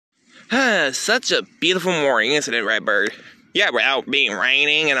Such a beautiful morning, isn't it, Red Bird? Yeah, without being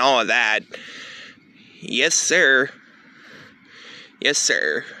raining and all of that. Yes, sir. Yes,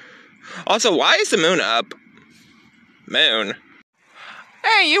 sir. Also, why is the moon up? Moon.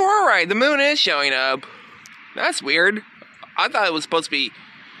 Hey, you were right. The moon is showing up. That's weird. I thought it was supposed to be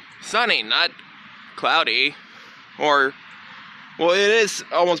sunny, not cloudy. Or, well, it is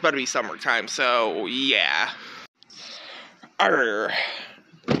almost about to be summertime, so yeah. Arr.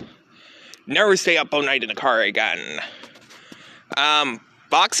 Never stay up all night in the car again.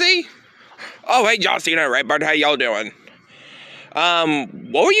 Boxy? Oh, hey, Cena Red Bird, how y'all doing?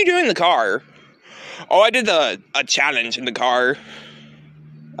 What were you doing in the car? Oh, I did a challenge in the car.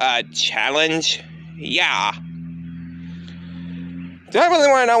 Challenge? Yeah. Do I really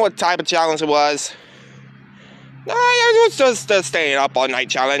want to know what type of challenge it was? No, it was just a staying up all night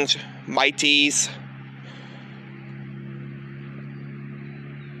challenge. Mighties.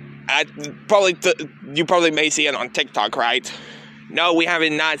 You probably may see it on TikTok, right? No, we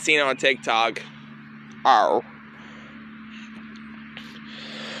haven't not seen it on TikTok. Oh.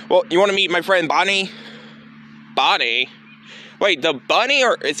 Well, you want to meet my friend Bonnie? Bonnie? Wait, the bunny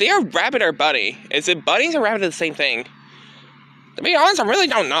or... Is he a rabbit or bunny? Is it bunnies or rabbit the same thing? To be honest, I really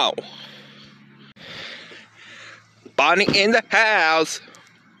don't know. Bonnie in the house.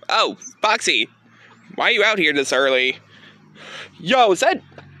 Oh, Foxy. Why are you out here this early? Yo, is that...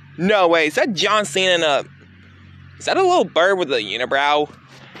 No way, is that John Cena Is that a little bird with a unibrow?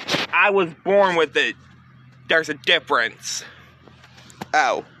 I was born with it. There's a difference.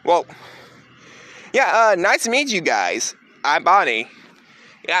 Oh, well... Yeah, nice to meet you guys. I'm Bonnie.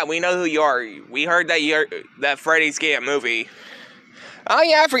 Yeah, we know who you are. We heard that you're that Freddy's Skit movie. Oh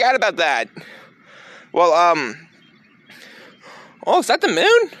yeah, I forgot about that. Well, oh, is that the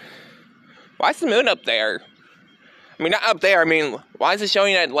moon? Why is the moon up there? I mean, not up there, I mean, why is it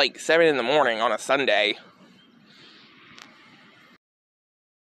showing at like 7 in the morning on a Sunday?